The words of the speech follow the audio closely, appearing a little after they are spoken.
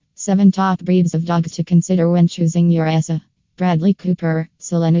7 top breeds of dogs to consider when choosing your ESA. Bradley Cooper,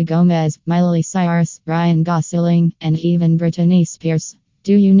 Selena Gomez, Miley Cyrus, Ryan Gosling, and even Britney Spears.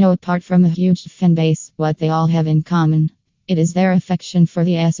 Do you know, apart from a huge fan base, what they all have in common? It is their affection for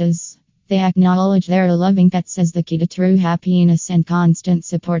the ESAs. They acknowledge their loving pets as the key to true happiness and constant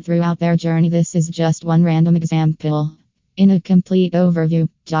support throughout their journey. This is just one random example. In a complete overview,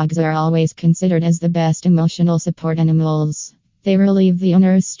 dogs are always considered as the best emotional support animals. They relieve the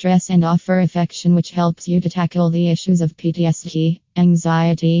owner's stress and offer affection, which helps you to tackle the issues of PTSD,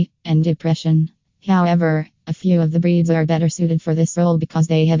 anxiety, and depression. However, a few of the breeds are better suited for this role because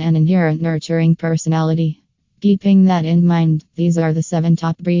they have an inherent nurturing personality. Keeping that in mind, these are the 7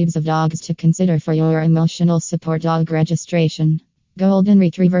 top breeds of dogs to consider for your emotional support dog registration. Golden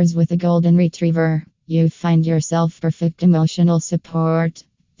Retrievers. With a Golden Retriever, you find yourself perfect emotional support.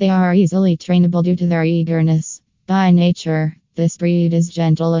 They are easily trainable due to their eagerness. By nature, this breed is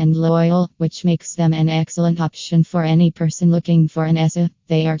gentle and loyal, which makes them an excellent option for any person looking for an ESA.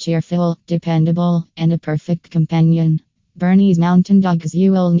 They are cheerful, dependable, and a perfect companion. Bernese Mountain Dogs.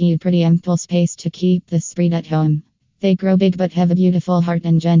 You will need pretty ample space to keep this breed at home. They grow big but have a beautiful heart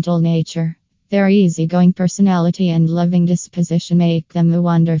and gentle nature. Their easygoing personality and loving disposition make them a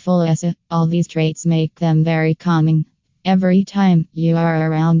wonderful ESA. All these traits make them very calming. Every time you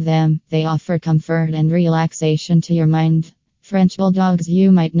are around them, they offer comfort and relaxation to your mind. French Bulldogs. You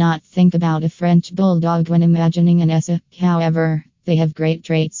might not think about a French Bulldog when imagining an ESA. However, they have great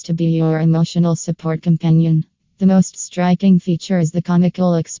traits to be your emotional support companion. The most striking feature is the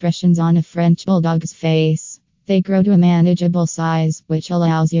comical expressions on a French Bulldog's face. They grow to a manageable size, which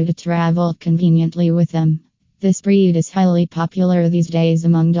allows you to travel conveniently with them. This breed is highly popular these days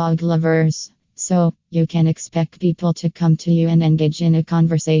among dog lovers, so you can expect people to come to you and engage in a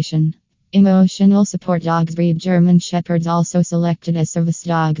conversation. Emotional support dogs. Breed German Shepherds. Also selected as service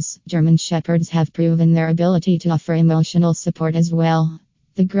dogs, German Shepherds have proven their ability to offer emotional support as well.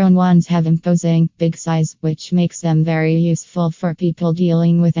 The grown ones have imposing, big size, which makes them very useful for people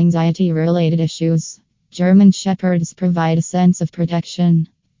dealing with anxiety-related issues. German Shepherds provide a sense of protection.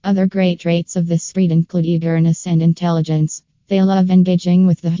 Other great traits of this breed include eagerness and intelligence. They love engaging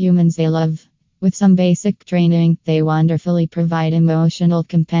with the humans they love. With some basic training, they wonderfully provide emotional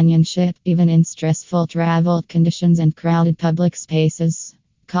companionship, even in stressful travel conditions and crowded public spaces.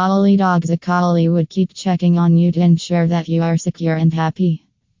 Collie dogs. A collie would keep checking on you to ensure that you are secure and happy.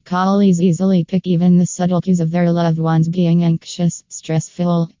 Collies easily pick even the subtle cues of their loved ones being anxious,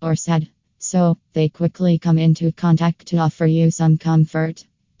 stressful, or sad. So, they quickly come into contact to offer you some comfort.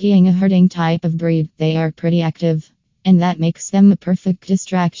 Being a herding type of breed, they are pretty active. And that makes them a perfect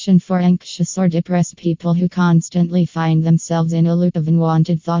distraction for anxious or depressed people who constantly find themselves in a loop of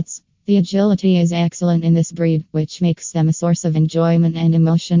unwanted thoughts. The agility is excellent in this breed, which makes them a source of enjoyment and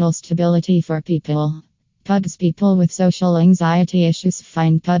emotional stability for people. Pugs. People with social anxiety issues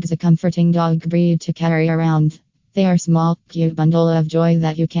find pugs a comforting dog breed to carry around. They are a small, cute bundle of joy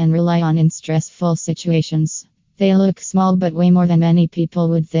that you can rely on in stressful situations. They look small but weigh more than many people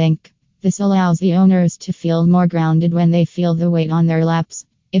would think. This allows the owners to feel more grounded when they feel the weight on their laps.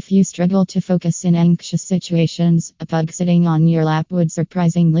 If you struggle to focus in anxious situations, a pug sitting on your lap would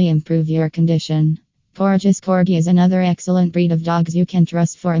surprisingly improve your condition. Gorgeous Corgi is another excellent breed of dogs you can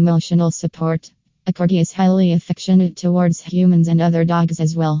trust for emotional support. A Corgi is highly affectionate towards humans and other dogs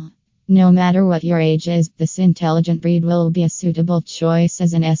as well. No matter what your age is, this intelligent breed will be a suitable choice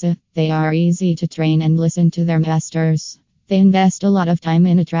as an ESA. They are easy to train and listen to their masters. They invest a lot of time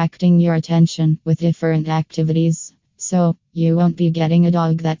in attracting your attention with different activities. So, you won't be getting a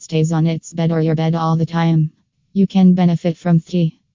dog that stays on its bed or your bed all the time. You can benefit from 3